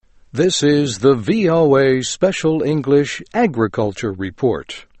This is the VOA Special English Agriculture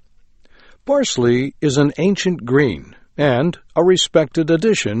Report. Parsley is an ancient green and a respected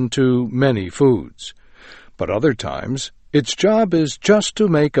addition to many foods. But other times, its job is just to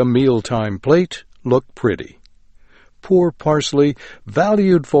make a mealtime plate look pretty. Poor parsley,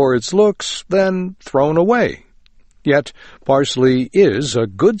 valued for its looks, then thrown away. Yet, parsley is a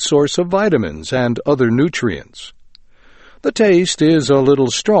good source of vitamins and other nutrients. The taste is a little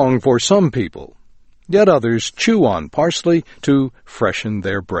strong for some people, yet others chew on parsley to freshen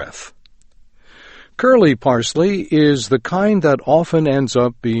their breath. Curly parsley is the kind that often ends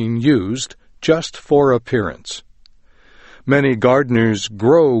up being used just for appearance. Many gardeners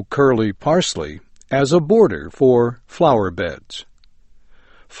grow curly parsley as a border for flower beds.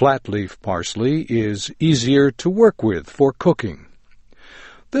 Flat-leaf parsley is easier to work with for cooking.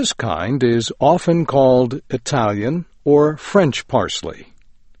 This kind is often called Italian or French parsley.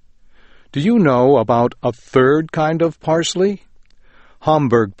 Do you know about a third kind of parsley?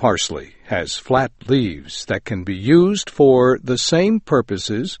 Hamburg parsley has flat leaves that can be used for the same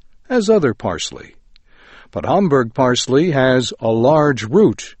purposes as other parsley. But Hamburg parsley has a large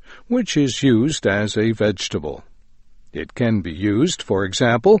root, which is used as a vegetable. It can be used, for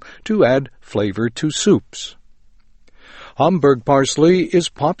example, to add flavor to soups. Hamburg parsley is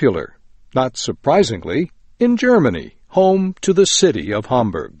popular, not surprisingly, in Germany, home to the city of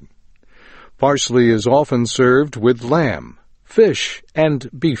Hamburg. Parsley is often served with lamb, fish, and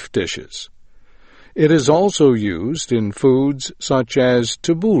beef dishes. It is also used in foods such as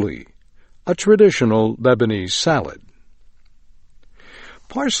tabbouleh, a traditional Lebanese salad.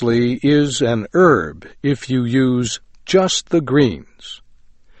 Parsley is an herb if you use just the greens.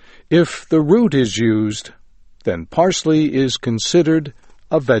 If the root is used, then parsley is considered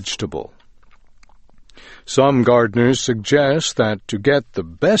a vegetable. Some gardeners suggest that to get the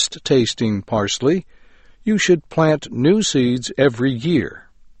best-tasting parsley, you should plant new seeds every year.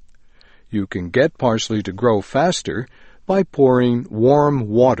 You can get parsley to grow faster by pouring warm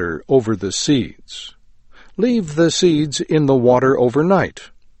water over the seeds. Leave the seeds in the water overnight.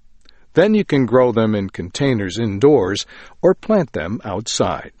 Then you can grow them in containers indoors or plant them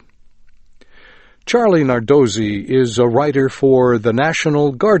outside. Charlie Nardozzi is a writer for the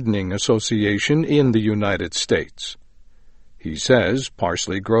National Gardening Association in the United States. He says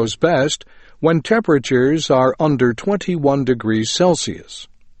parsley grows best when temperatures are under 21 degrees Celsius.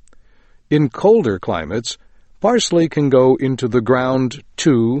 In colder climates, parsley can go into the ground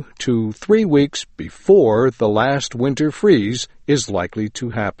 2 to 3 weeks before the last winter freeze is likely to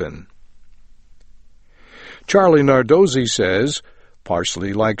happen. Charlie Nardozzi says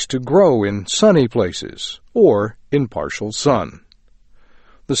parsley likes to grow in sunny places or in partial sun.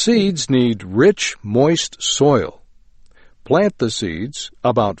 The seeds need rich, moist soil. Plant the seeds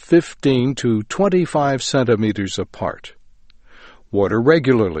about 15 to 25 centimeters apart. Water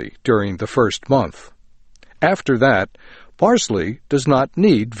regularly during the first month. After that, parsley does not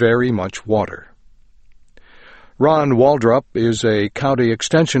need very much water. Ron Waldrop is a county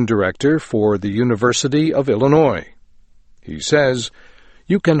extension director for the University of Illinois. He says,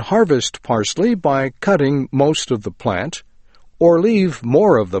 you can harvest parsley by cutting most of the plant or leave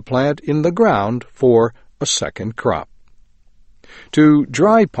more of the plant in the ground for a second crop. To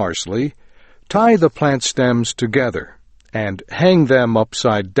dry parsley, tie the plant stems together and hang them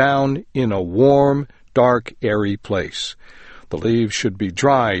upside down in a warm, dark, airy place. The leaves should be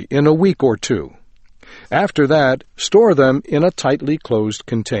dry in a week or two. After that, store them in a tightly closed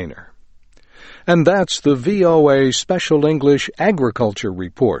container. And that's the VOA Special English Agriculture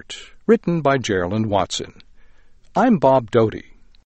Report, written by Geraldine Watson. I'm Bob Doty.